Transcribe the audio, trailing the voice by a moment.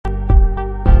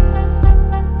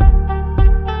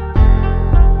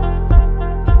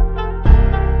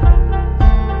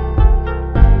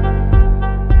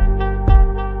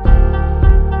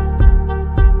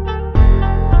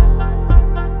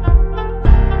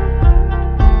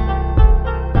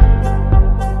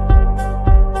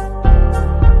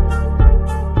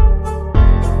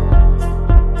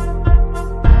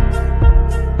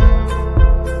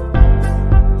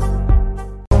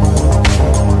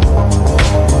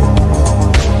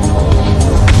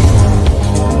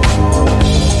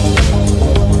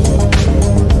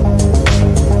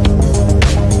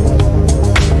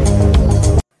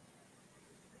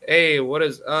What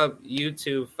is up,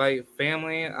 YouTube Fight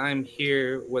family? I'm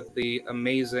here with the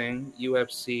amazing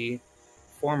UFC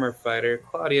former fighter,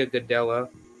 Claudia Gadelha.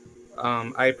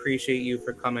 I appreciate you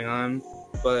for coming on.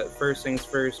 But first things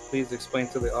first, please explain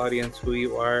to the audience who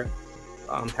you are.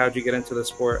 How'd you get into the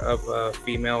sport of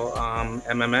female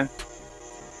MMA?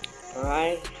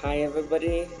 Hi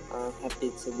everybody.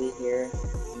 Happy to be here.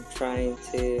 I'm trying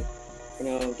to,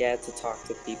 get to talk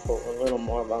to people a little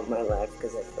more about my life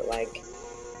because I feel like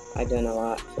I've done a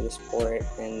lot for the sport,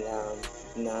 and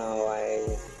now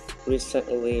I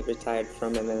recently retired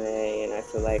from MMA, and I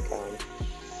feel like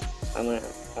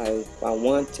I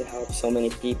want to help so many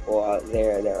people out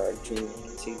there that are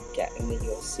dreaming to get in the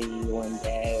UFC one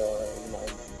day, or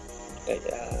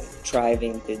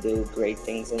striving to do great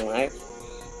things in life.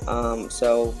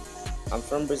 So I'm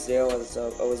from Brazil. I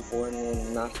was born in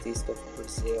the northeast of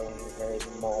Brazil, in a very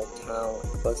small town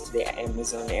close to the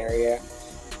Amazon area.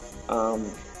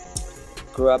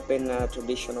 Grew up in a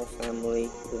traditional family,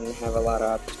 didn't have a lot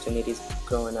of opportunities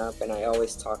growing up, and I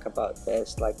always talk about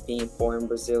this, like being poor in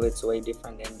Brazil, it's way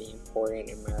different than being poor in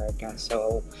America.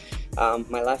 So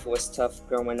my life was tough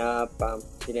growing up,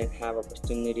 didn't have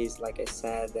opportunities, like I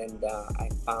said, and I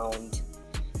found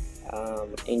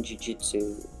in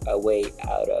Jiu-Jitsu a way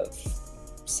out of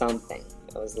something.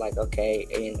 I was like, okay,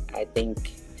 and I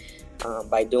think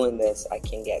by doing this I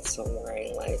can get somewhere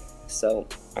in life. So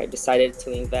I decided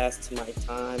to invest my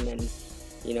time and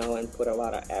put a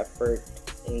lot of effort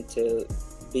into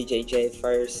BJJ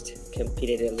first.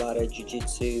 Competed a lot of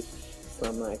Jiu-Jitsu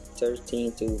from like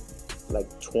 13 to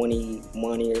like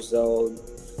 21 years old.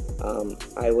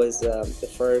 I was the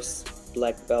first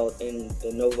black belt in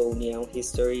the Novo União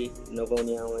history. Novo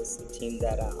União was the team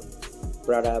that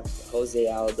brought up Jose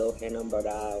Aldo, Renan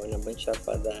Barão, and a bunch of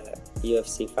other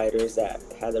UFC fighters that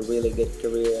had a really good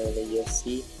career in the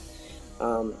UFC.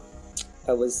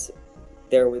 I was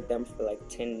there with them for like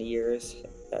 10 years.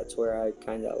 That's where I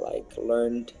kind of like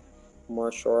learned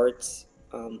martial arts.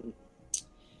 And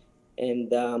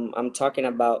I'm talking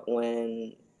about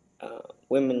when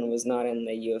women was not in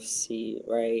the UFC,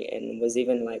 right? And it was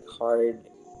even like hard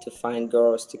to find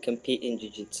girls to compete in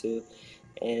Jiu-Jitsu.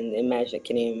 And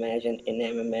can you imagine in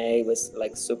MMA it was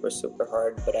like super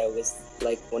hard, but I was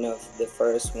like one of the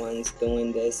first ones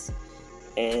doing this,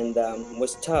 and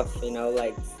was tough,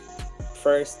 like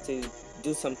first to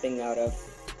do something out of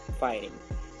fighting.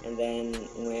 And then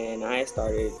when I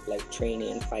started like training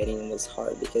and fighting, it was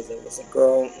hard because it was a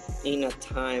girl in a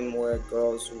time where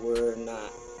girls were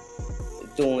not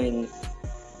doing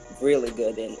really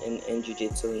good in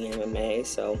Jiu-Jitsu and MMA.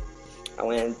 So I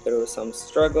went through some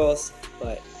struggles,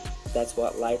 but that's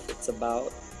what life is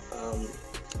about.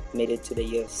 Made it to the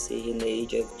UFC in the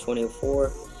age of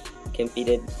 24,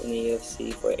 competed in the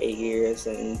UFC for 8 years,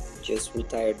 and just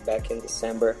retired back in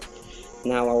December.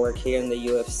 Now I work here in the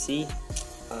UFC.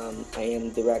 I am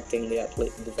directing the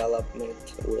athlete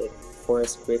development with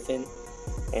Forrest Griffin,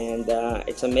 and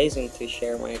it's amazing to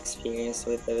share my experience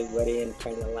with everybody and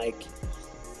kind of like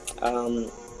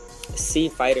see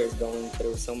fighters going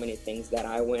through so many things that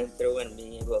I went through and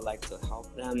being able like to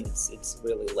help them. It's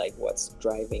really like what's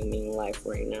driving me in life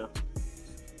right now.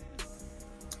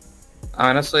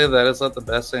 Honestly, that is like the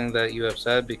best thing that you have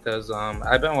said, because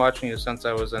I've been watching you since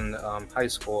I was in high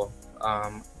school.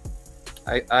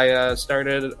 I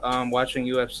started watching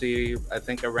UFC, I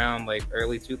think around like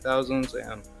early 2000s,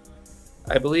 and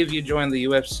I believe you joined the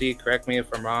UFC, correct me if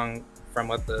I'm wrong, from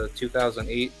what, the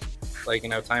 2008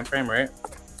 time frame, right?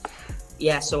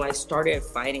 Yeah, so I started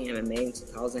fighting MMA in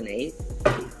 2008,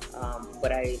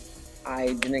 but I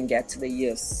didn't get to the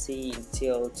UFC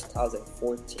until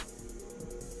 2014.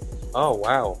 Oh,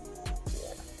 wow.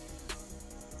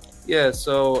 Yeah,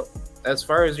 so as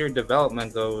far as your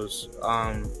development goes,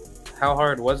 how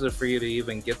hard was it for you to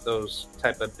even get those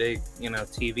type of big,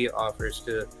 TV offers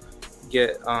to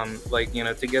get,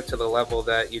 to get to the level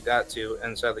that you got to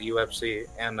inside the UFC?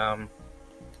 And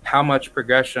how much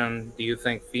progression do you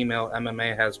think female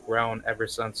MMA has grown ever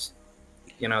since,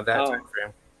 that time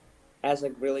frame? That's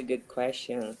a really good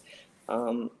question.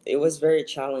 It was very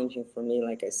challenging for me.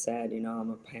 Like I said, I'm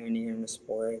a pioneer in the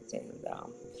sport, and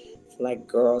like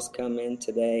girls come in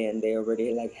today and they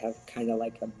already like have kind of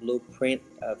like a blueprint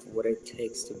of what it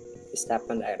takes to step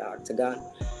on that octagon.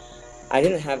 I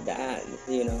didn't have that,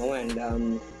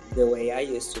 and the way I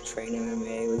used to train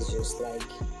MMA was just like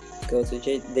go to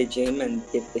the gym and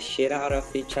beat the shit out of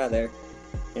each other,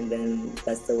 and then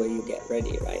that's the way you get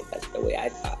ready, right? That's the way I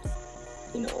thought.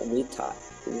 We thought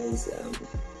it was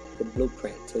the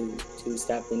blueprint to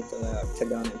step into the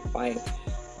octagon and fight.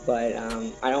 But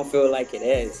I don't feel like it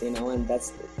is, and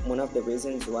that's one of the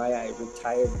reasons why I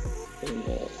retired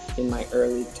in in my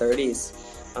early 30s,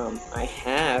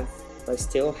 I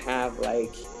still have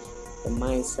like the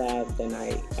mindset, and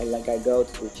I go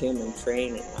to the gym and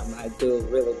train, and I do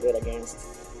really good against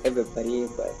everybody,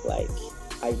 but like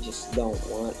I just don't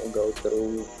want to go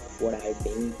through what I've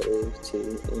been through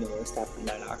to step in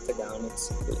that octagon.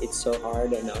 It's so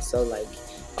hard, and also like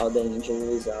all the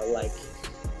injuries are like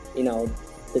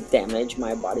the damage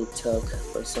my body took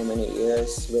for so many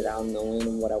years without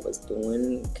knowing what I was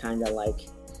doing kind of like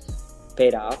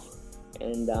paid off.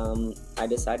 And I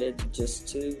decided just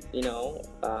to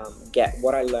get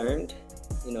what I learned,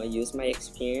 use my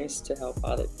experience to help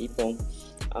other people.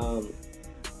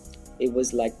 It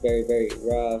was like very, very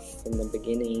rough from the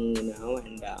beginning,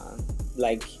 and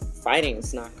like fighting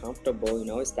is not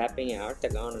comfortable, stepping in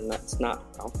octagon, and it's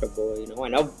not comfortable.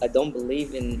 I don't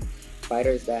believe in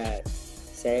fighters that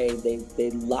say they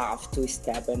love to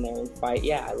step in there and fight.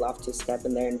 Yeah, I love to step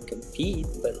in there and compete,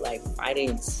 but like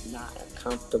fighting is not a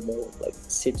comfortable like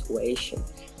situation.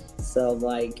 So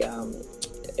like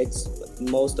it's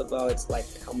most of all, it's like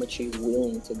how much you're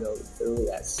willing to go through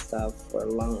that stuff for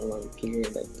a long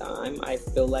period of time. I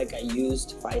feel like I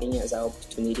used fighting as an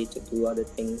opportunity to do other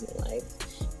things in life.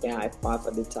 Yeah, I fought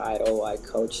for the title, I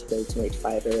coached the Ultimate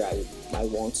Fighter, I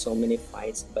won so many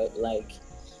fights, but like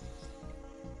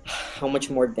how much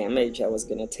more damage I was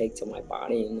gonna take to my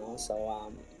body,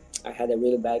 so I had a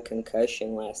really bad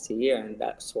concussion last year, and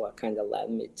that's what kind of led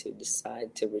me to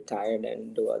decide to retire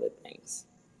and do other things.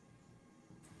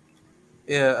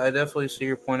 Yeah, I definitely see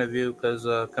your point of view because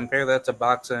compare that to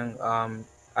boxing.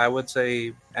 I would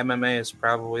say MMA is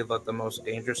probably like the most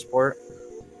dangerous sport.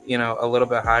 A little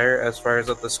bit higher as far as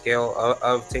like the scale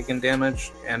of taking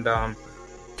damage, and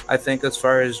I think as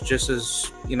far as just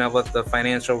as what the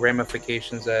financial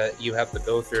ramifications that you have to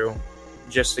go through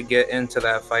just to get into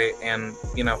that fight, and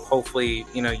hopefully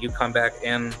you come back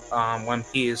in one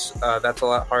piece. That's a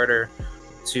lot harder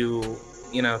to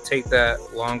take that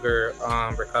longer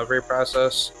recovery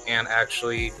process and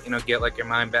actually get like your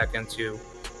mind back into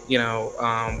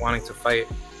wanting to fight.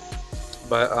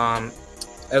 But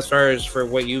as far as for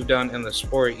what you've done in the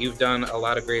sport, you've done a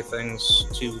lot of great things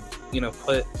to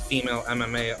put female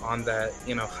MMA on that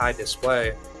high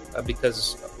display,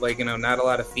 because like not a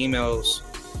lot of females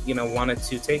wanted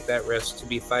to take that risk to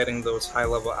be fighting those high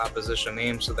level opposition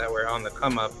names that were on the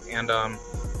come up. And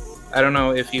I don't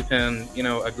know if you can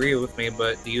agree with me,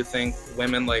 but do you think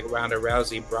women like Ronda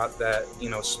Rousey brought that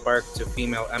spark to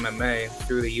female MMA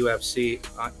through the UFC,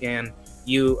 and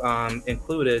you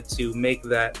included, to make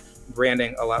that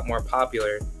branding a lot more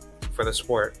popular for the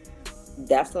sport?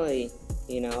 Definitely,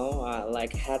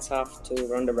 like hats off to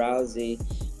Ronda Rousey,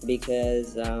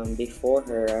 because before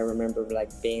her, I remember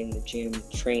like being in the gym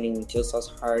training just as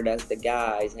hard as the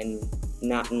guys and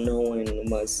not knowing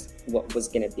what was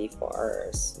gonna be for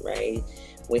us, right?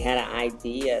 We had an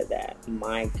idea that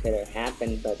might could have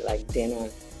happened, but like then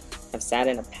I've said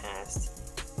in the past,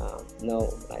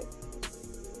 no, like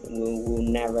we'll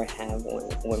never have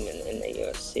women in the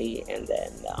UFC. And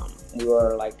then we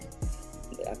were like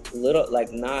a little,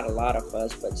 like not a lot of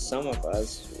us, but some of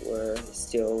us were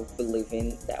still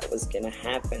believing that was gonna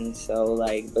happen. So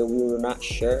like, but we were not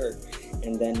sure.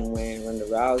 And then when Ronda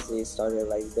Rousey started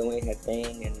like doing her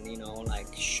thing, and like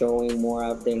showing more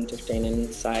of the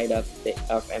entertaining side of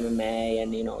MMA,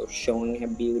 and showing her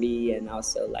beauty, and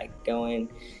also like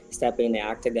stepping in the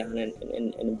octagon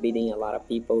and beating a lot of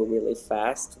people really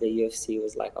fast, the UFC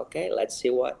was like, okay, let's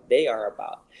see what they are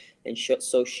about. And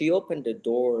so she opened the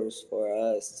doors for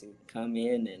us to come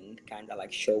in and kind of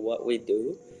like show what we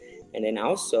do. And then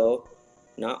also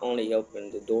not only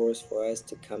opened the doors for us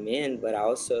to come in, but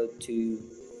also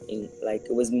like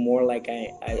it was more like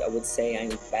I would say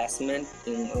an investment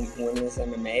in women's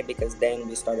MMA, because then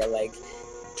we started like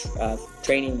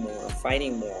training more,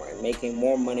 fighting more, and making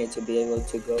more money to be able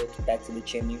to go back to the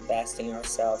gym, invest in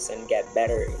ourselves and get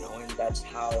better, and that's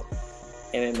how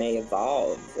MMA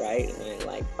evolved, right? And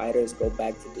like fighters go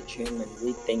back to the gym and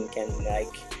rethink and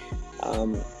like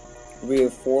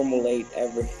reformulate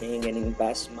everything and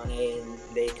invest money in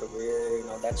their career.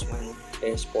 That's when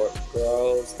their sport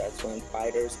grows. That's when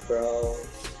fighters grow,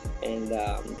 and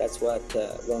that's what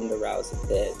Ronda Rousey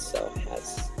did. So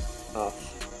hats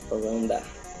off for Ronda.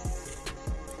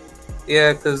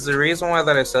 Yeah, because the reason why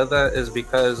that I said that is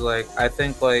because like I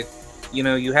think like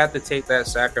you have to take that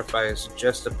sacrifice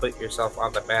just to put yourself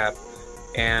on the map,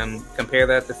 and compare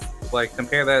that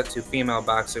to female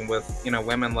boxing with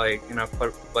women like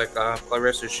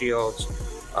Clarissa Shields,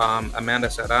 Amanda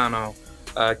Serrano,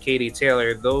 Katie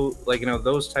Taylor. Though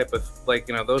those type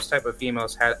of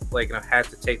females had had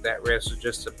to take that risk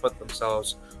just to put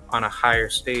themselves on a higher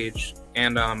stage.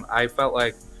 And I felt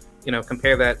like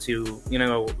compare that to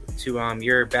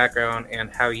your background and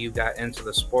how you got into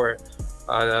the sport.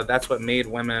 That's what made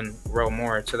women grow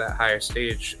more to that higher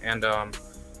stage. And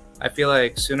I feel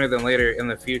like sooner than later in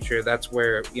the future, that's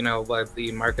where like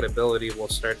the marketability will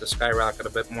start to skyrocket a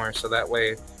bit more. So that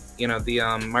way,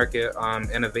 the market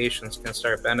innovations can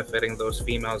start benefiting those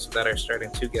females that are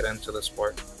starting to get into the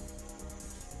sport.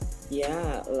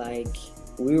 Yeah, like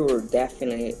we were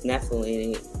definitely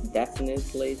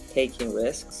taking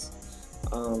risks.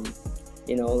 Um,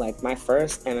 like my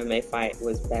first MMA fight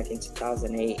was back in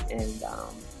 2008, and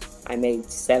I made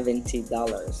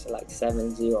 $70, like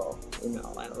 70.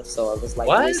 And so I was like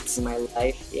What? risking my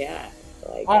life. Yeah,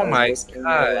 like I Oh was my risking my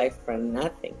god! life for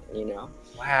nothing.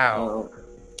 Wow. Um,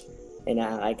 and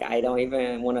I don't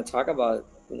even want to talk about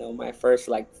my first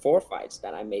like 4 fights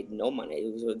that I made no money.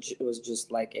 It was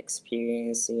just like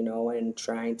experience, and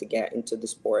trying to get into the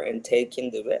sport and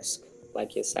taking the risk,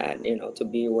 like you said, to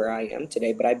be where I am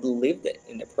today. But I believed it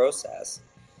in the process,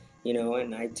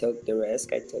 and I took the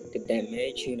risk, I took the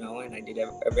damage, and I did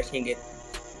everything it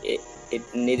it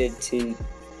needed to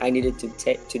I needed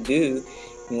to do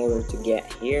in order to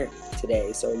get here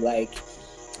today. So like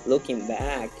looking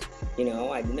back,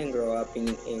 I didn't grow up in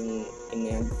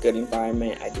a good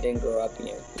environment. I didn't grow up in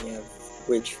a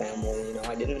rich family.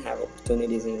 I didn't have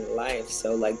opportunities in life.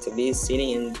 So like to be sitting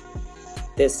in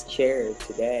this chair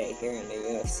today here in the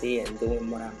UFC and doing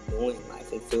what I'm doing in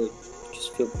life, I feel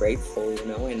grateful,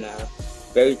 and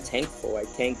very thankful. I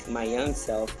thank my young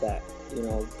self that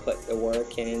put the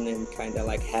work in and kind of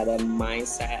like had a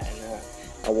mindset and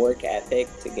a work ethic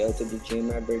to go to the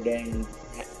gym every day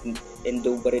and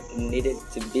do what it needed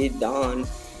to be done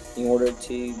in order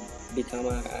to become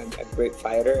a great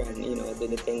fighter and do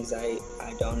the things I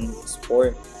done in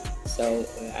sport. So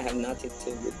I have nothing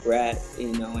to regret,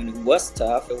 and it was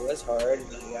tough, it was hard.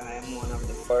 Like I am one of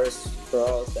the first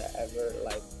girls that ever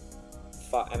like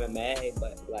fought MMA,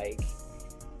 but like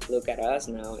look at us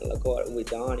now and look what we've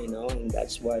done, and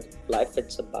that's what life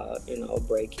is about,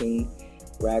 breaking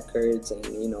records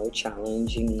and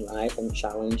challenging life and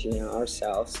challenging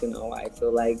ourselves. I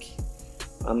feel like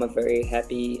I'm a very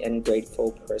happy and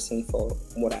grateful person for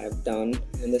what I've done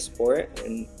in the sport,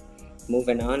 and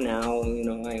moving on now,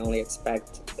 I only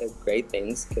expect great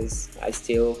things because I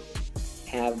still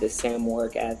have the same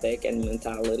work ethic and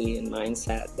mentality and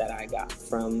mindset that I got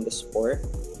from the sport,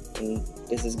 and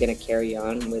this is gonna carry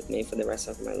on with me for the rest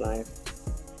of my life.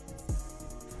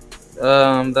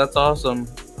 That's awesome.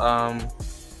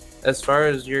 As far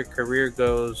as your career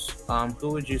goes, who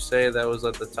would you say that was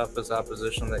like the toughest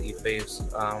opposition that you faced?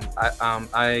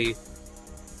 I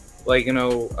like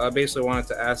basically wanted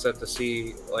to ask that to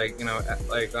see like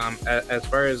as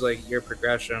far as like your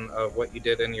progression of what you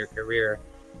did in your career,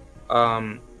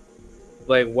 um,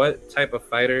 like what type of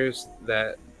fighters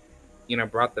that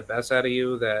brought the best out of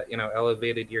you, that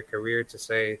elevated your career to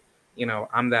say,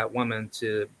 I'm that woman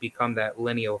to become that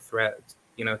lineal threat,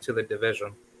 to the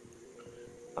division.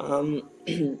 Um,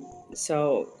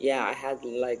 so yeah, I had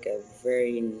like a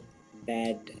very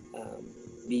bad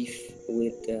beef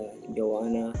with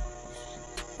Joanna,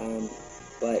 um,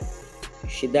 but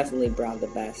she definitely brought the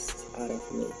best out of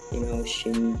me.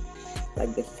 She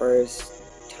like the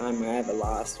first time I ever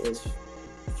lost was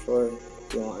for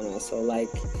Joanna. So like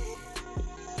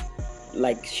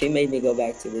she made me go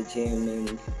back to the gym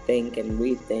and think and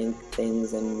rethink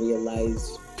things and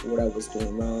realize what I was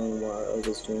doing wrong, what I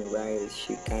was doing right.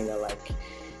 She kind of like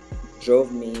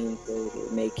drove me into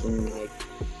making like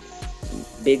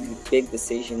big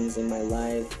decisions in my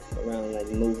life around like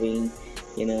moving,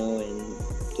 and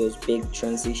those big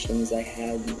transitions I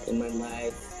had in my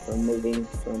life from moving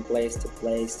from place to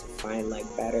place to find like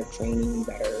better training,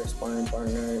 better sparring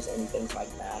partners and things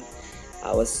like that.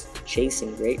 I was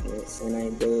chasing greatness,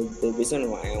 and the reason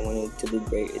why I wanted to be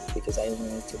great is because I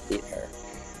wanted to beat her.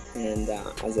 And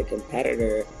as a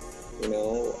competitor,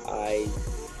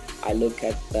 I look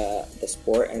at the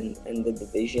sport and the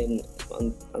division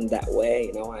on that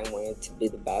way. I wanted to be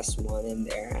the best one in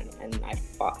there, and I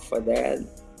fought for that.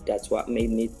 That's what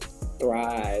made me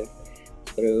thrive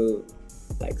through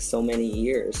like so many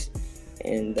years.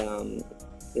 And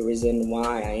the reason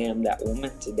why I am that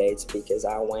woman today is because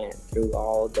I went through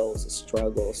all those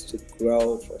struggles to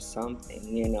grow for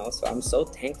something, So I'm so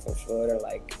thankful for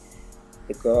like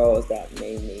the girls that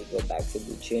made me go back to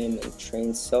the gym and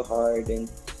train so hard and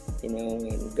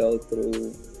and go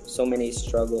through so many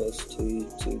struggles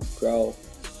to grow.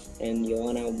 And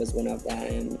Joanna was one of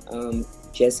them.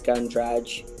 Jessica Andrade,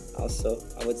 also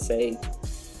I would say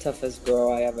toughest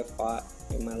girl I ever fought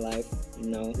in my life.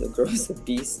 The girl's a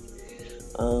beast.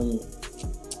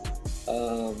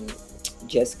 um,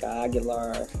 Jessica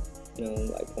Aguilar,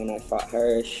 Like when I fought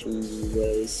her, she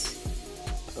was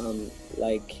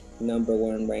like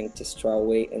 #1 ranked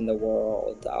strawweight in the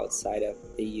world outside of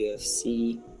the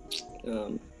UFC.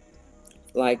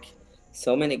 Like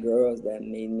so many girls that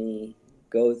made me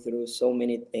go through so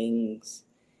many things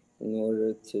in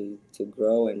order to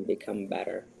grow and become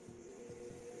better.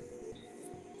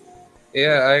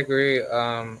 Yeah, I agree.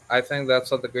 I think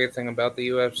that's what the great thing about the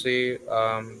UFC.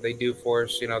 They do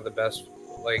force the best,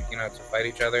 to fight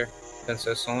each other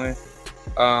consistently.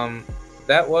 Um,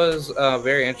 that was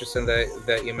very interesting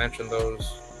that you mentioned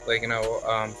those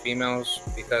females,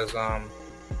 because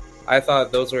I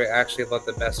thought those were actually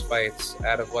the best fights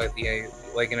out of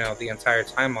the entire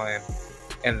timeline,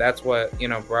 and that's what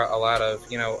brought a lot of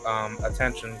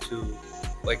attention to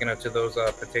to those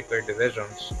particular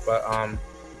divisions. But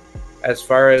as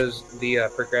far as the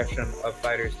progression of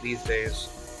fighters these days,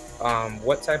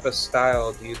 what type of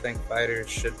style do you think fighters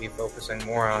should be focusing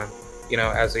more on?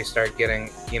 As they start getting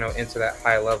into that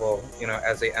high level,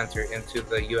 as they enter into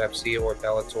the UFC or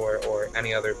Bellator or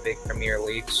any other big premier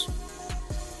leagues.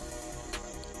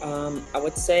 I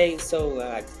would say so.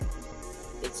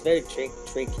 It's very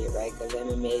tricky, right? Because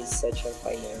MMA is such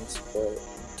a young sport.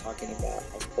 Talking about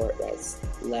a sport that's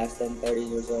less than 30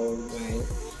 years old, right?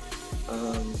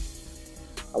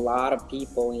 A lot of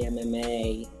people in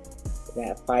MMA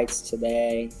that fights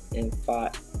today and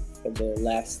fought for the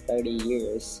last 30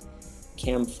 years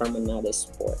came from another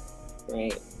sport,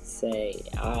 right? Say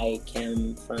I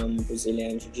came from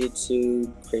Brazilian Jiu-Jitsu,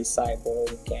 Chris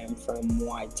Cyborg came from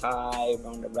Muay Thai,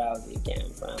 Ronda Rousey came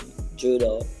from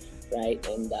Judo, right?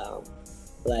 And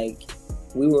like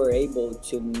we were able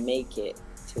to make it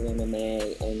to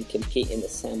MMA and compete in the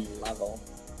same level,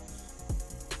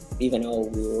 even though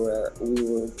we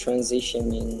were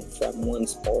transitioning from one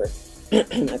sport,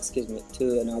 excuse me,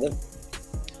 to another.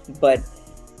 But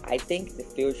I think the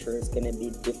future is gonna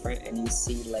be different, and you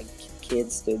see like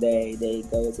kids today, they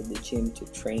go to the gym to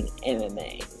train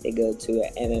MMA. They go to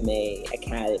an MMA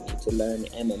academy to learn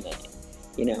MMA,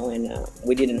 and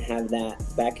we didn't have that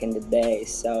back in the day.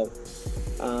 So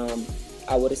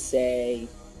I would say,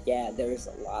 yeah, there's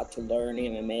a lot to learn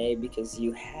in MMA because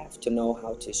you have to know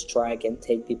how to strike and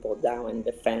take people down and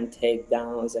defend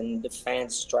takedowns and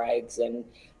defend strikes, and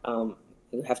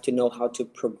you have to know how to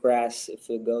progress if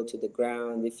you go to the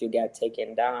ground, if you get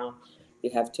taken down. You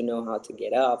have to know how to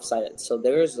get up. So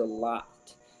there's a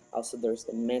lot. Also, there's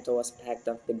the mental aspect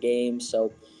of the game.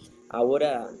 So I would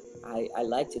I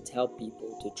like to tell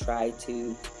people to try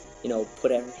to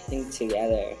put everything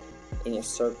together in a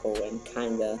circle and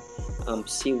kind of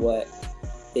see what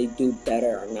they do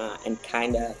better or not, and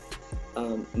kind of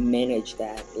manage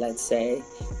that. Let's say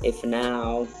if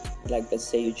now, like let's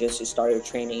say you just started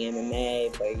training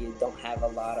MMA, but you don't have a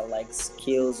lot of like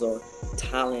skills or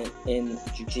talent in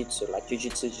jiu-jitsu. Like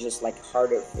jiu-jitsu is just like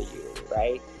harder for you,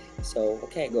 right? So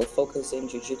okay, go focus in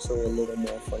jiu-jitsu a little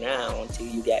more for now until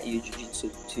you get your jiu-jitsu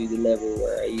to the level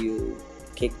where you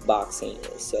kickboxing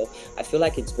is. So I feel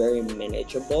like it's very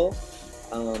manageable.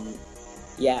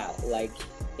 Yeah, like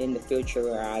in the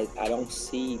future, I don't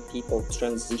see people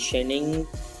transitioning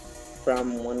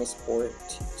from one sport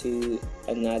to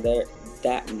another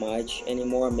that much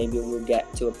anymore. Maybe we'll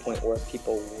get to a point where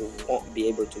people won't be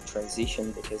able to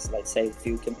transition, because let's say if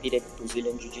you competed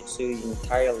Brazilian Jiu-Jitsu your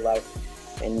entire life,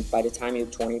 and by the time you're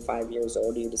 25 years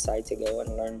old you decide to go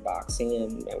and learn boxing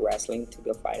and wrestling to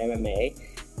go fight MMA,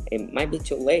 it might be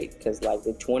too late, because like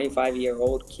the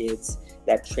 25-year-old kids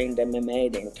that trained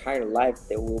MMA their entire life,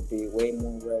 they will be way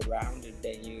more well-rounded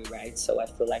than you, right? So I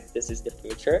feel like this is the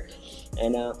future.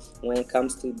 And when it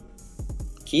comes to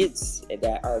kids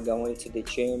that are going to the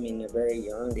gym in a very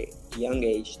young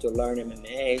age to learn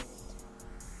MMA,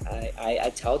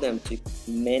 I tell them to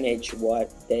manage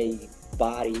what they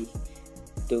body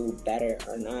do better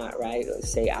or not, right?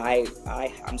 Say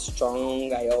I'm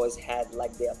strong. I always had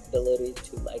like the ability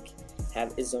to like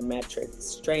have isometric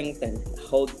strength and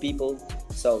hold people.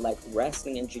 So like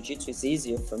wrestling and jiu-jitsu is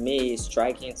easier for me.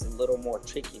 Striking is a little more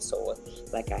tricky. So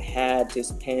like I had to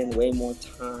spend way more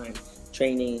time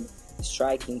training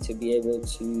striking to be able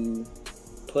to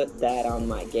put that on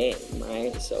my game,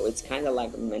 right? So it's kind of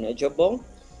like manageable.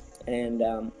 And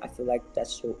I feel like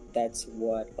that's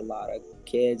what a lot of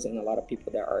kids and a lot of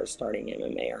people that are starting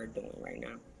MMA are doing right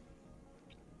now.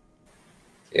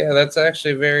 Yeah, that's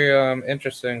actually very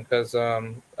interesting, because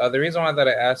the reason why that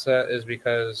I asked that is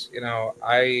because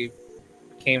I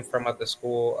came from the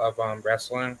school of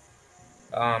wrestling.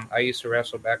 I used to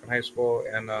wrestle back in high school,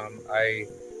 and I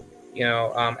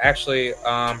actually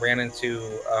ran into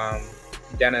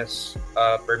Dennis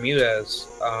Bermudez,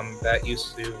 that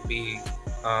used to be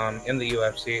in the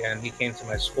UFC, and he came to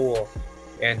my school,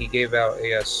 and he gave out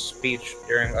a speech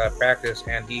during practice,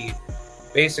 and he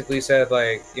basically said,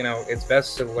 like, it's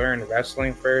best to learn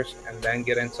wrestling first and then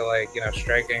get into, like,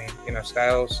 striking,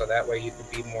 styles, so that way you could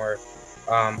be more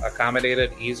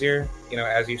accommodated easier,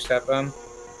 as you step in.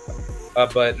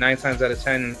 But 9 times out of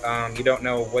 10, you don't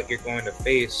know what you're going to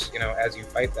face, as you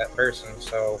fight that person.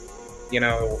 So,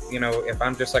 if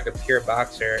I'm just like a pure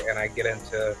boxer and I get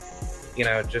into,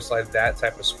 just like that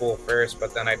type of school first,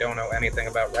 but then I don't know anything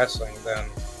about wrestling,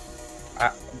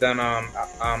 then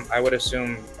I would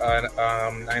assume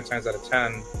 9 times out of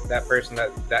 10 that person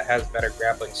that has better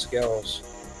grappling skills,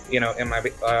 in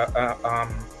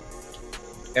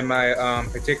my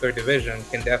particular division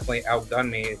can definitely outgun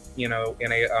me, in a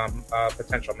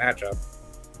potential matchup.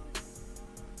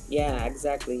 Yeah,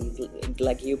 exactly.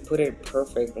 Like you put it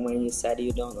perfect when you said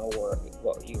you don't know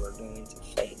what you were going to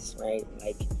face, right?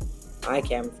 Like I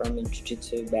came from a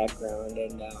jiu-jitsu background,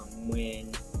 and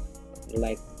when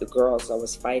like the girls I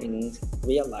was fighting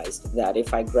realized that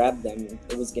if I grabbed them,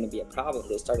 it was going to be a problem.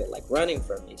 They started like running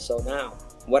from me. So now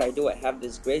what I do, I have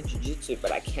this great jiu-jitsu,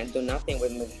 but I can't do nothing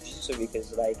with my jiu-jitsu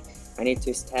because like I need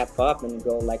to step up and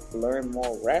go like learn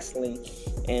more wrestling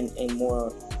and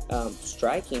more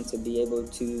striking to be able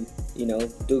to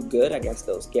do good against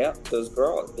those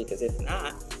girls, because if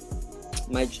not,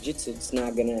 my jiu-jitsu is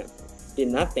not gonna be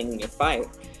nothing in a fight.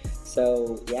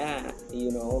 So yeah,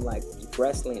 like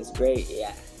wrestling is great,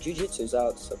 yeah, jiu-jitsu is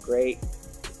also great,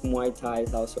 Muay Thai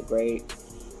is also great,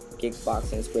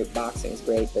 kickboxing is great, boxing is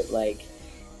great, but like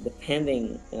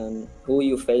depending on who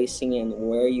you're facing and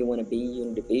where you want to be in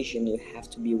your division, you have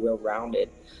to be well-rounded.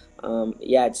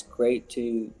 Yeah, it's great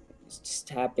to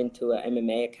step into an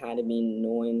MMA academy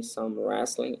knowing some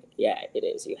wrestling. Yeah, it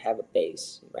is. You have a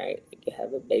base, right? You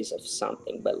have a base of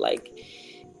something. But like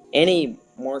any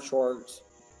martial arts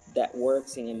that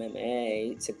works in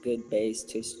MMA, it's a good base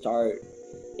to start.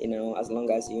 As long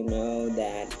as you know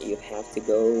that you have to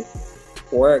go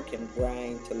work and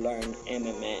grind to learn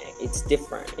MMA. It's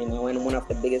different, and one of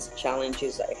the biggest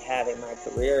challenges I had in my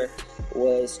career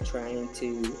was trying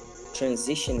to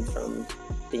transition from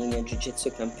being a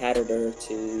jiu-jitsu competitor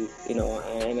to, an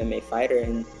MMA fighter.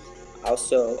 And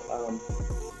also,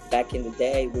 back in the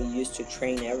day, we used to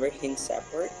train everything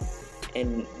separate,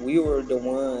 and we were the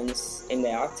ones in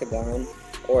the octagon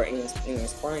or in a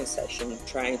sparring session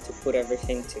trying to put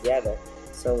everything together.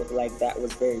 So like that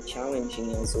was very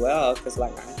challenging as well, because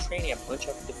like I'm training a bunch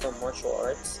of different martial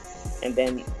arts, and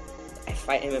then I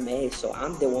fight MMA, so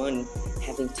I'm the one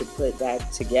having to put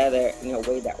that together in a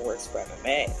way that works for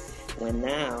MMA. When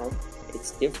now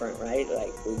it's different, right?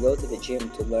 Like we go to the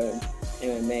gym to learn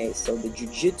MMA, so the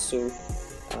jiu-jitsu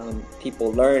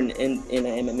people learn in an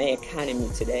MMA academy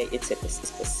today, it's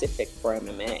specific for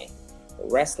MMA.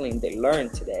 Wrestling they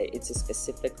learn today, it's a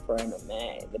specific for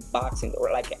MMA. The boxing, or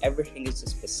like everything is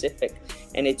specific,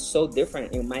 and it's so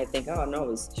different. You might think, oh no,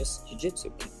 it's just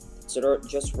jiu-jitsu, it's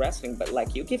just wrestling, but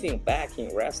like you give you back in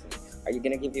wrestling, are you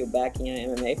gonna give you back in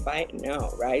an MMA fight?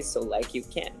 No, right? So like you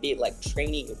can't be like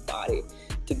training your body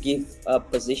to give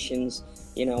up positions,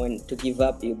 and to give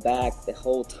up your back the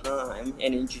whole time.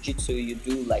 And in jiu-jitsu you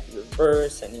do like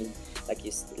reverse, and you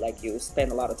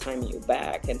spend a lot of time in your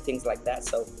back and things like that.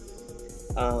 So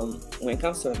when it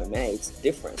comes to MMA, it's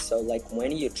different. So like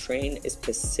when you train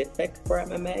specific for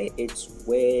MMA, it's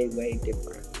way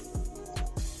different.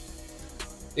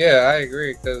 Yeah, I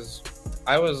agree, because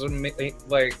I was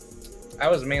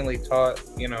mainly taught,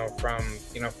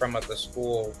 from at the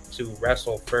school to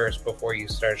wrestle first before you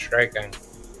start striking.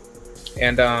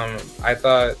 And I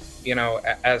thought,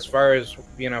 as far as,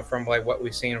 from like what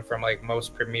we've seen from like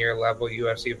most premier level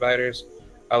UFC fighters,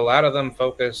 a lot of them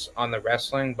focus on the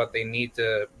wrestling, but they need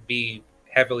to be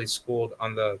heavily schooled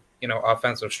on the,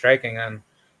 offensive striking end.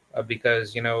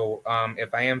 Because,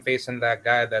 if I am facing that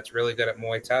guy that's really good at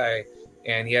Muay Thai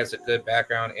and he has a good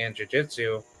background in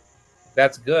jiu-jitsu,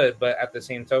 that's good. But at the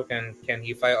same token, can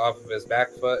he fight off of his back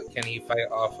foot? Can he fight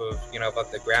off of,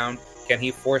 the ground? Can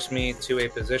he force me to a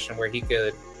position where he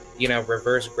could,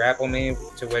 reverse grapple me,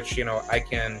 to which, I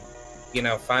can,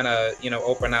 find a,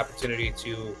 open opportunity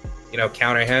to,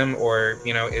 counter him? Or,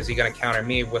 is he going to counter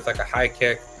me with like a high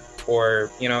kick or,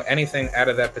 anything out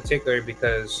of that particular?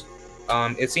 Because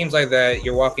it seems like that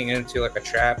you're walking into like a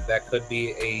trap that could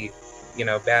be a,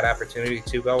 bad opportunity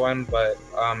to go on. But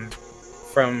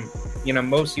from,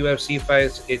 most UFC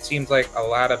fights, it seems like a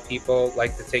lot of people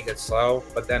like to take it slow.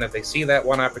 But then if they see that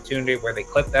one opportunity where they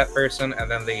clip that person,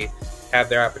 and then they have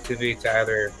their opportunity to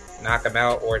either knock them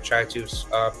out or try to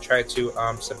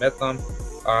submit them,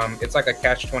 it's like a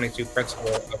catch-22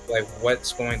 principle of like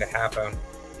what's going to happen,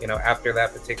 after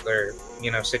that particular,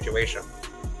 situation.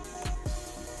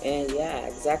 And yeah,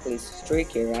 exactly. It's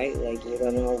tricky, right? Like you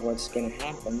don't know what's gonna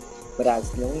happen, but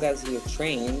as long as you're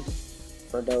trained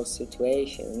for those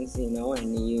situations, and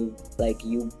you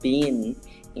been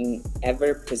in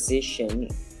every position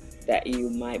that you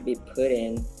might be put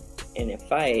in a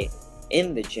fight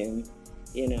in the gym,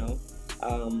 you'll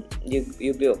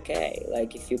be okay.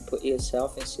 Like if you put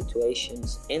yourself in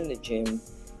situations in the gym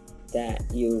that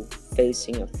you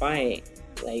facing a fight,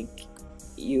 like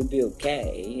you'll be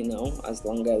okay, as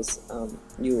long as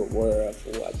you're aware of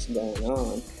what's going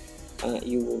on.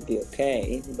 You will be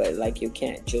okay, but like you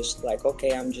can't just like,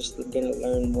 okay, I'm just gonna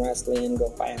learn wrestling and go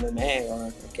fight MMA,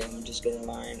 or okay, I'm just gonna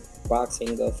learn boxing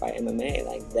and go fight MMA.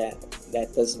 Like that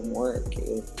doesn't work.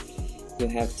 You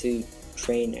have to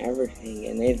train everything,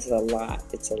 and it's a lot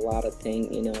of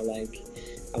things. Like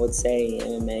I would say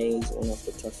MMA is one of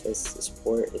the toughest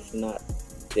sport, if not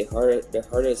the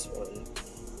hardest one.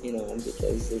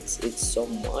 Because it's so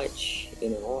much.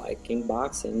 Like in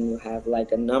boxing, you have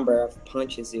like a number of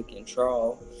punches you can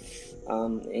throw.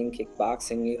 In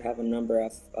kickboxing, you have a number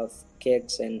of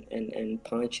kicks and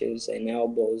punches and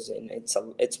elbows, and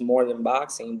it's more than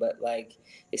boxing, but like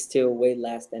it's still way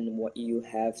less than what you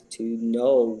have to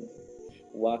know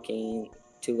walking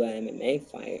to an MMA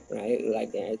fight, right?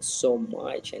 Like it's so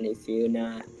much, and if you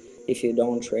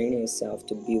don't train yourself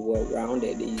to be well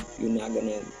rounded, you're not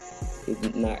gonna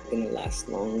last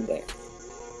long there.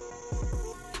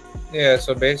 Yeah,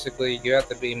 so basically you have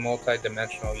to be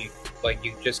multi-dimensional. You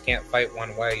just can't fight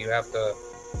one way. You have to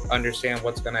understand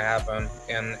what's going to happen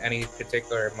in any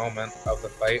particular moment of the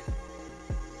fight.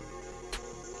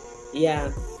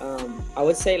 Yeah, I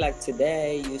would say like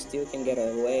today you still can get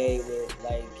away with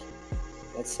like,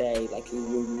 let's say like you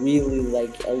were really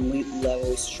like elite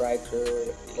level striker,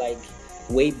 like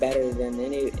way better than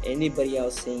anybody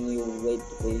else in your weight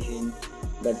division,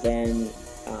 but then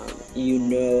you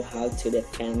know how to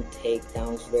defend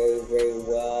takedowns very, very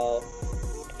well,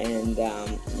 and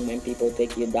when people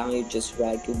take you down, you just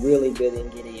like really good in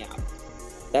getting out.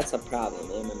 That's a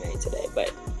problem in MMA today,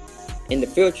 but in the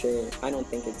future, I don't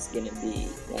think it's gonna be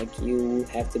like you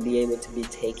have to be able to be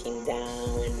taken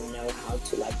down and know how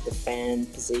to like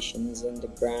defend positions on the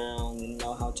ground and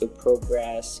know how to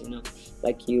progress.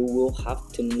 Like you will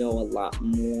have to know a lot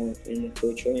more in the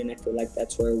future, and I feel like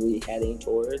that's where we're heading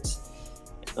towards.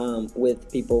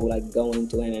 With people like going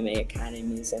to MMA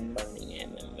academies and learning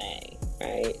MMA,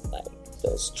 right? Like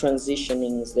those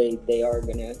transitionings, they are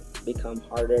gonna become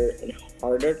harder and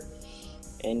harder.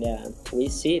 And we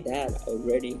see that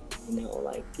already,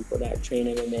 like people that train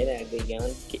MMA, that the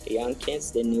young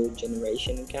kids, the new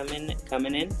generation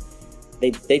coming in,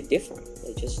 they different.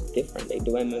 They're just different. They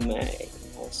do MMA.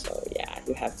 So yeah,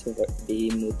 you have to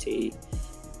be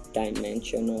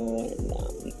multi-dimensional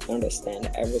and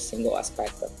understand every single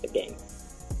aspect of the game.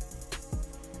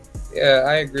 Yeah,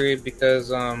 I agree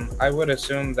because I would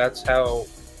assume that's how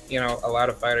a lot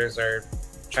of fighters are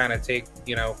trying to take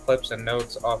clips and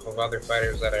notes off of other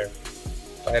fighters that are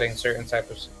fighting certain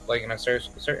types of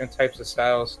certain types of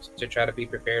styles to try to be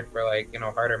prepared for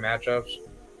harder matchups.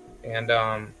 And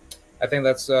I think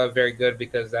that's very good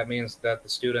because that means that the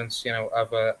students of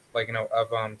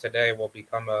today will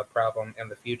become a problem in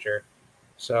the future.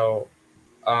 So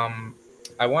um,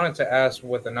 I wanted to ask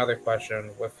with another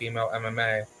question with female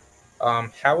MMA.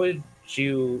 How would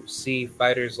you see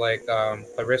fighters like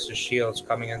Clarissa Shields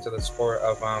coming into the sport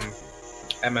of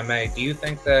MMA? Do you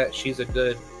think that she's a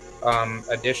good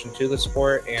addition to the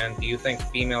sport? And do you think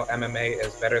female MMA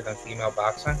is better than female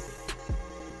boxing?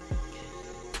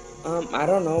 I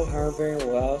don't know her very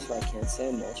well, so I can't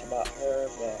say much about her.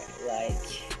 But like,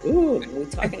 we're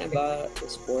talking about the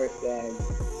sport that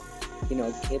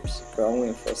keeps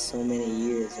growing for so many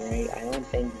years, right? I don't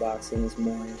think boxing is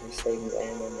more interesting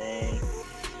than MMA.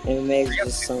 MMA is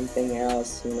just something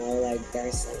else, like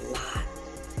there's a lot.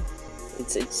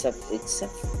 It's a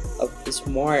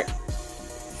smart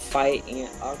fight in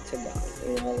an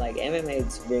octagon, like MMA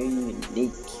is very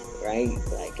unique, right?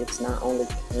 Like it's not only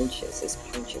punches, it's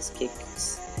punches,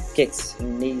 kicks,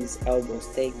 knees, elbows,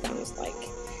 takedowns, like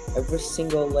every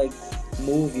single like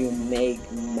move you make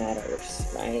matters,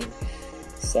 right?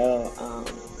 So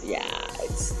yeah,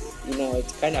 it's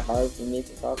it's kind of hard for me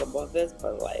to talk about this,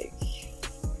 but like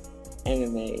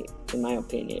MMA, in my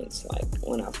opinion, it's like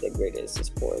one of the greatest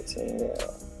sports in the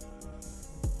world.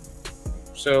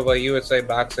 So like you would say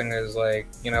boxing is like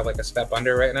a step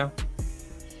under right now?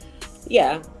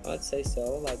 Yeah, I'd say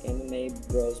so. Like MMA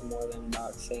grows more than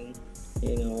boxing,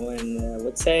 and I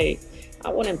would say I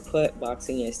wouldn't put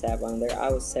boxing a step under. I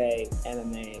would say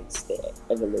MMA is the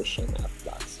evolution of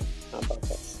boxing. How about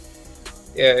this?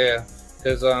 Yeah.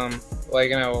 Because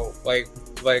like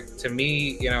like to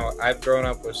me, I've grown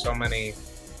up with so many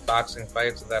boxing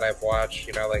fights that I've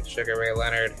watched. Like Sugar Ray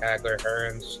Leonard, Hagler,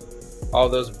 Hearns, all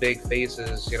those big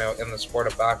faces. In the sport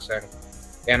of boxing,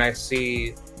 and I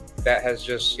see that has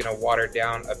just watered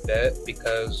down a bit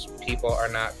because people are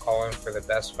not calling for the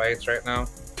best fights right now.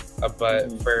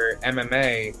 But for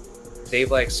MMA, they've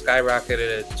like skyrocketed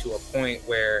it to a point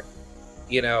where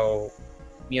you know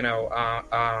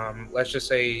let's just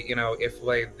say, if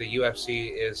like the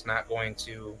UFC is not going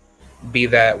to be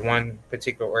that one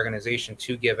particular organization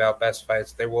to give out best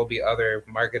fights, there will be other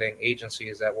marketing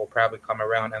agencies that will probably come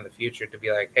around in the future to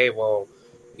be like, hey, well,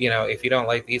 if you don't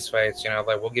like these fights,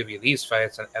 like we'll give you these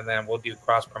fights, and then we'll do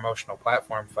cross promotional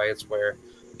platform fights where,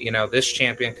 this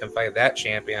champion can fight that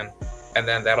champion, and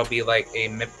then that'll be like a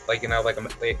mega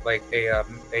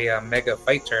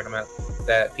fight tournament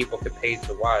that people could pay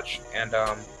to watch. And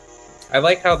I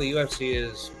like how the UFC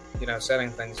is, setting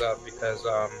things up because,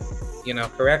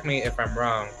 correct me if I'm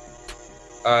wrong.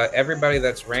 Everybody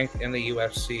that's ranked in the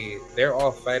UFC, they're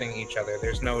all fighting each other.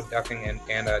 There's no ducking and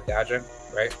dodging,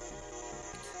 right?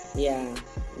 Yeah,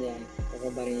 yeah.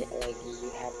 Everybody, like,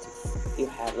 you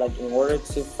have like, in order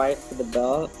to fight for the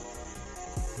belt,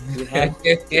 you have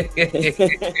there's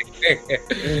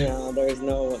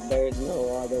no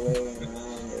other way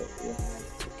around it. You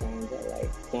have to kind of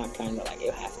like, not kind of like,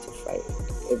 you have to fight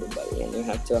everybody, and you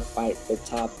have to fight the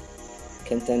top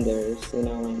contenders,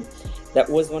 and that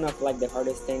was one of like the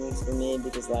hardest things for me,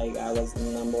 because like I was the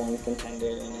number one contender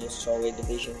in the strawweight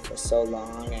division for so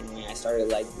long, and when I started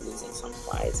like losing some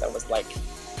fights, I was like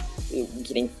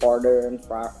getting farther and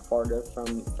farther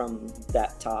from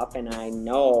that top, and I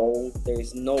know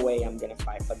there's no way I'm gonna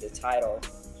fight for the title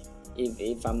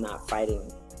if I'm not fighting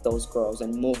those girls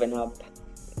and moving up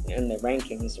in the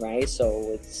rankings, right?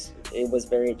 So it was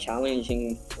very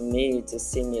challenging for me to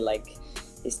see me like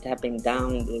stepping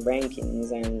down the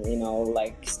rankings and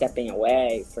like stepping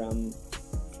away from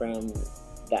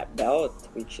that belt,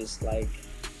 which is like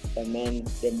the main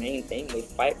thing. We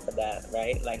fight for that,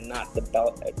 right? Like not the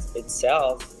belt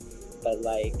itself, but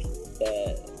like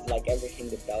everything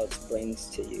the belt brings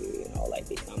to you, like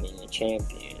becoming a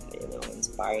champion,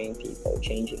 inspiring people,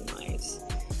 changing lives,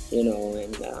 and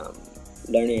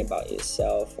learning about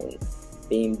yourself and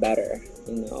being better,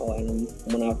 and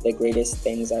one of the greatest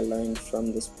things I learned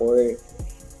from the sport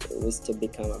was to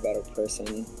become a better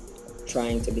person,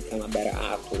 trying to become a better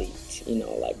athlete.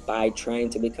 Like by trying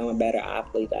to become a better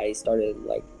athlete, I started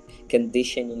like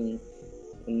conditioning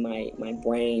my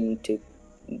brain to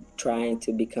trying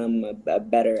to become a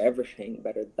better everything,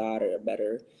 better daughter,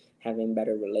 having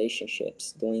better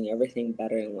relationships, doing everything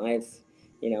better in life,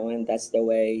 and that's the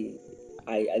way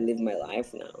I live my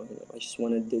life now. I just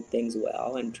want to do things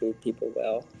well and treat people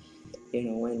well,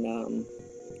 and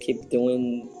keep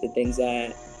doing the things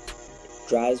that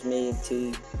drives me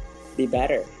to be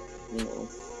better,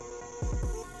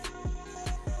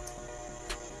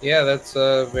 Yeah, that's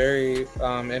very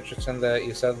interesting that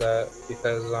you said that,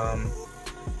 because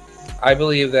I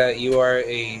believe that you are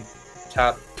a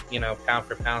top, pound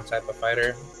for pound type of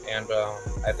fighter, and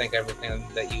I think everything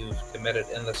that you've committed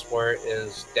in the sport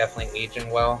is definitely aging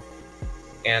well,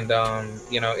 and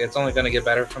it's only going to get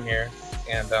better from here.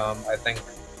 And I think,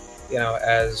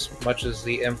 as much as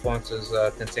the influence is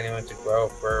continuing to grow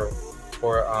for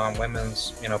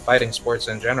women's, fighting sports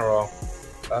in general,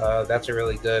 that's a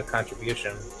really good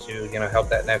contribution to help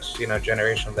that next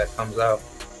generation that comes out.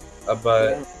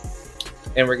 But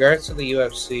in regards to the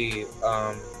UFC,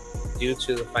 due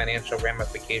to the financial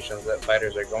ramifications that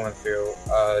fighters are going through,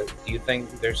 do you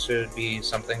think there should be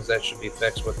some things that should be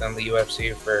fixed within the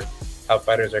UFC for how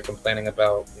fighters are complaining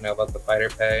about let the fighter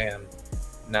pay and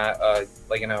not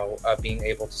being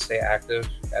able to stay active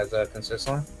as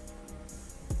consistently?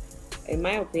 In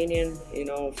my opinion,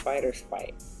 fighters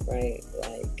fight, right?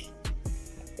 Like,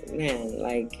 man,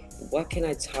 like, what can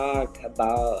I talk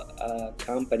about a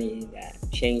company that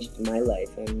changed my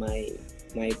life and my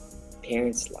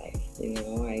parents' life?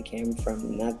 I came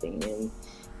from nothing, and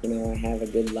I have a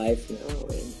good life now,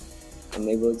 and I'm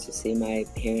able to see my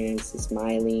parents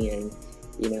smiling and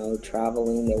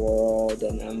traveling the world,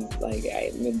 and I'm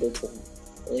able to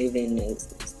live in a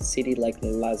city like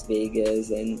Las Vegas,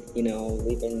 and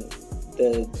living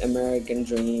the American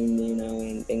dream,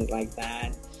 and things like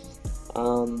that.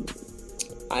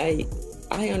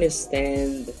 I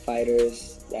understand the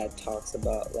fighters that talks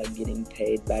about like getting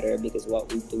paid better, because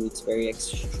what we do, it's very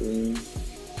extreme,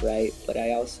 right? But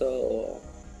I also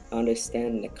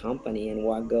understand the company and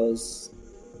what goes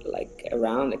like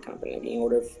around the company. Like in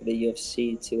order for the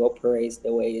UFC to operate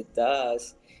the way it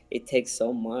does, it takes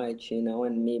so much, and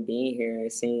me being here,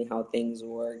 seeing how things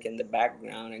work in the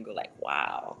background and go like,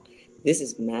 wow, this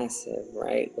is massive,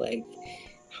 right? Like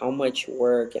how much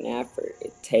work and effort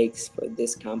it takes for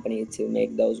this company to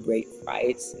make those great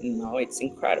fights. It's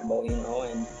incredible,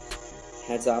 and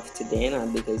hats off to Dana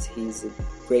because he's a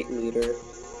great leader.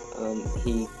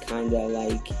 He kind of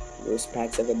like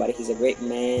respects everybody. He's a great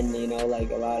man,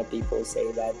 like a lot of people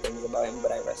say bad things about him,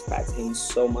 but I respect him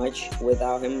so much.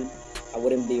 Without him, I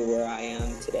wouldn't be where I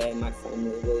am today. My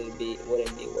family wouldn't be where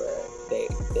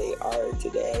they are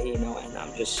today, and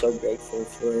I'm just so grateful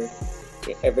for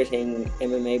everything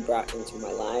MMA brought into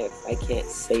my life. I can't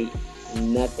say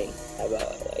nothing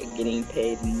about like getting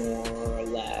paid more or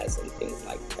less and things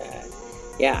like that.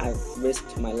 Yeah, I've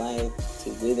risked my life to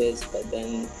do this, but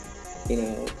then,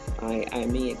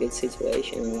 I'm in a good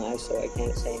situation in life, so I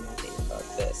can't say nothing about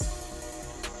this.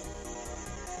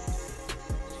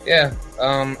 Yeah,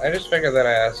 I just figured that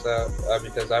I asked that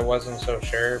because I wasn't so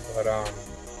sure, but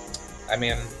I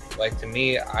mean, like to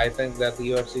me, I think that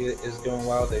the UFC is doing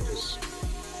well. They just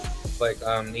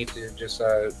need to just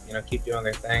keep doing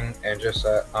their thing and just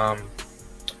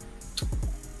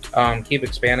keep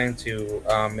expanding to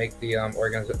make the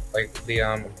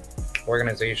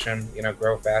organization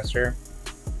grow faster.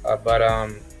 But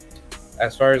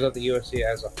as far as the UFC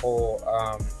as a whole,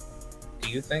 do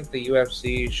you think the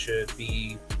UFC should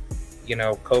be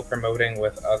co-promoting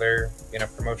with other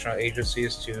promotional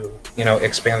agencies to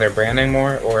expand their branding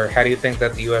more, or how do you think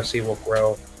that the UFC will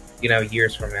grow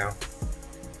years from now?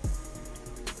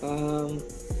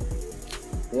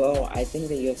 Well, I think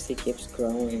the UFC keeps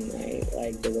growing. I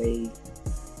like the way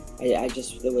I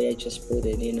just put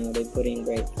it. They put in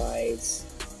great fights,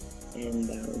 and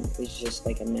it's just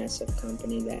like a massive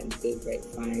company that do great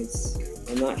fights.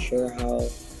 I'm not sure how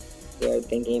they're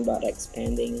thinking about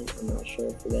expanding. I'm not sure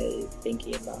if they're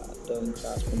thinking about doing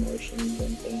cross promotions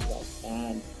and things like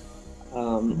that.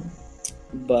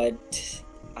 But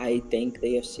I think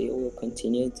the UFC will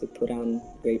continue to put on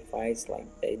great fights like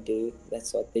they do.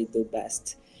 That's what they do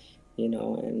best,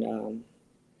 and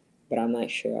but I'm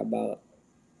not sure about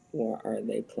what are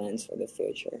their plans for the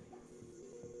future.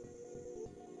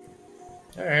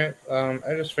 All right.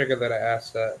 I just figured that I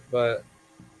asked that, but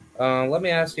let me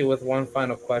ask you with one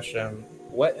final question.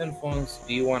 What influence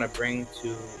do you want to bring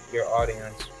to your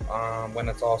audience when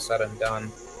it's all said and done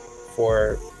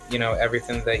for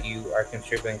everything that you are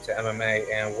contributing to MMA,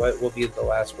 and what will be the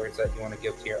last words that you want to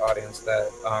give to your audience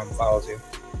that follows you?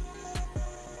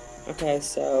 Okay,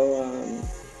 so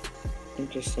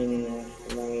interesting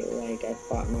enough, right? Like I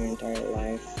fought my entire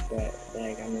life, but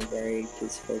like I'm a very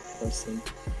peaceful person,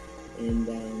 and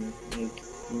like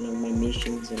my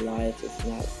missions in life, if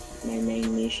not my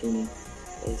main mission,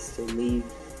 is to leave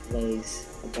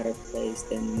a better place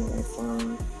than what I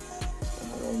found.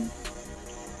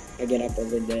 I get up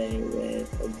every day with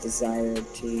a desire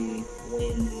to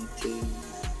win and to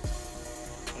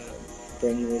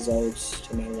bring results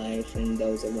to my life and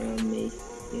those around me,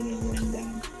 and I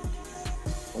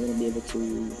want to be able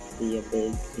to be a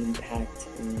big impact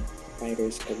in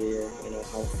fighters' career. I know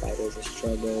how fighters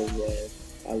struggle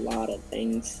with a lot of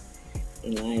things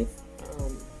in life.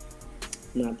 I'm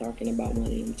not talking about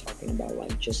money, I'm talking about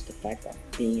like just the fact that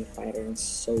being a fighter is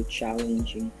so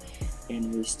challenging,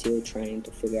 and we're still trying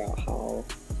to figure out how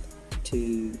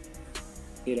to,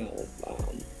 we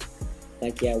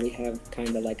have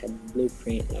kind of like a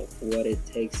blueprint of what it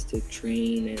takes to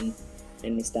train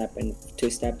and step in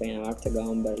an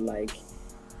octagon, but like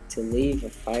to live a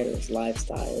fighter's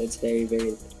lifestyle, it's very,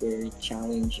 very, very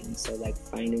challenging. So like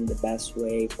finding the best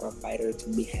way for a fighter to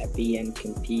be happy and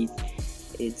compete,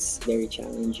 it's very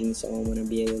challenging. So I want to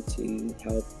be able to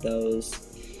help those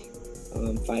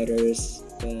fighters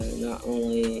not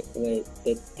only with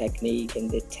the technique and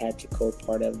the tactical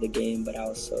part of the game, but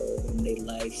also in their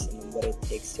lives and what it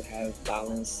takes to have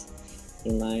balance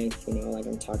in life. Like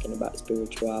I'm talking about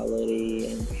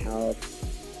spirituality and health,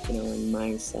 and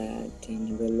mindset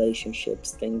and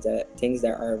relationships, things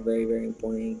that are very, very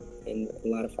important, and a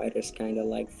lot of fighters kind of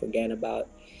like forget about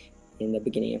in the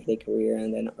beginning of their career,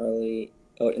 and then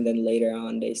later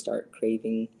on they start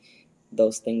craving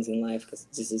those things in life because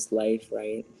this is life,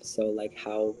 right? So like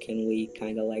how can we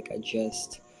kind of like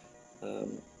adjust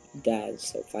that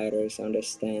so fighters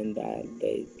understand that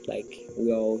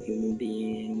we all human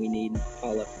beings and we need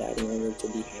all of that in order to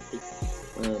be happy.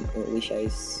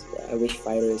 I wish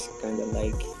fighters kind of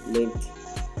like lived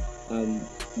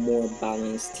more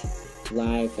balanced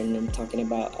life, and I'm talking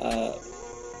about a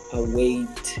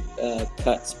weight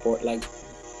cut sport, like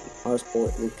our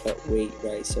sport we cut weight,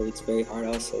 right? So it's very hard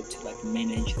also to like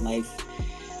manage life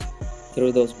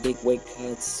through those big weight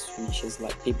cuts, which is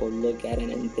like people look at it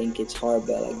and think it's hard,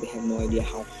 but like they have no idea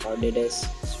how hard it is.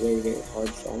 It's very, very hard.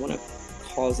 So I want to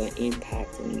cause an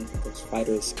impact in those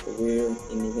fighters' career,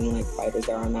 and even like fighters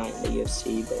that are not in the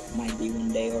UFC but might be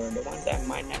one day, or the ones that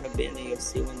might never be in the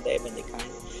UFC one day, but they kind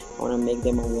of, I want to make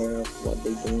them aware of what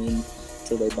they're doing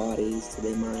to their bodies, to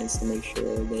their minds, to make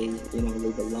sure they,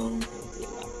 live a long, healthy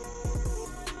life.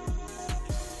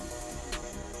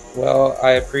 Well,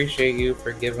 I appreciate you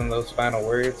for giving those final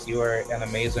words. You are an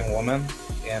amazing woman,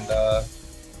 and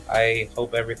I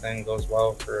hope everything goes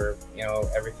well for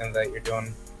everything that you're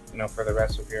doing, for the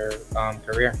rest of your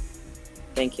career.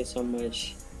 Thank you so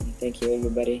much. Thank you,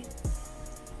 everybody.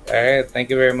 All right, thank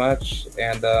you very much,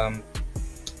 and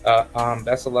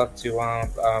best of luck to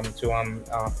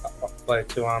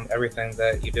everything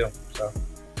that you do. So,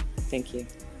 thank you.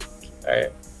 All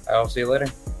right, I'll see you later.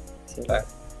 See you Bye. later.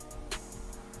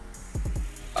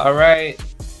 All right,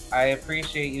 I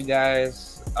appreciate you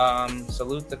guys.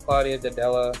 Salute to Claudia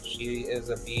Gadelha. She is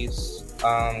a beast.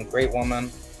 Great woman,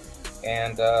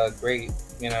 and great,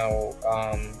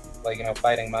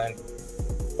 fighting mind.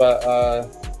 But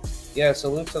yeah,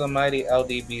 salute to the mighty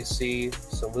LDBC.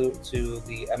 Salute to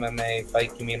the MMA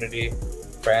fight community.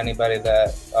 For anybody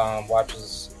that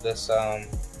watches this,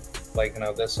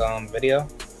 video,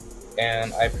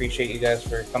 and I appreciate you guys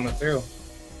for coming through.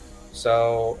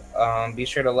 So be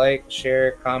sure to like,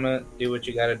 share, comment, do what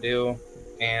you got to do.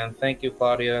 And thank you,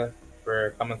 Claudia,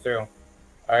 for coming through.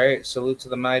 All right. Salute to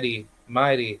the mighty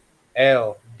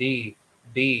LDBC,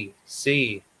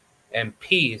 and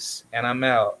peace. And I'm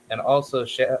out. And also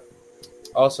shout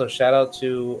out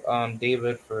to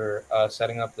David for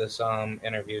setting up this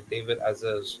interview. David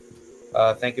Aziz.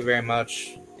 Thank you very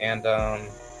much. And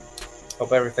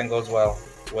hope everything goes well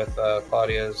with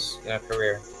Claudia's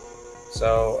career.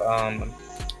 So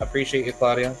appreciate you,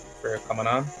 Claudia, for coming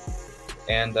on.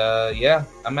 And yeah,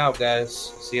 I'm out,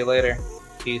 guys. See you later.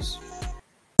 Peace.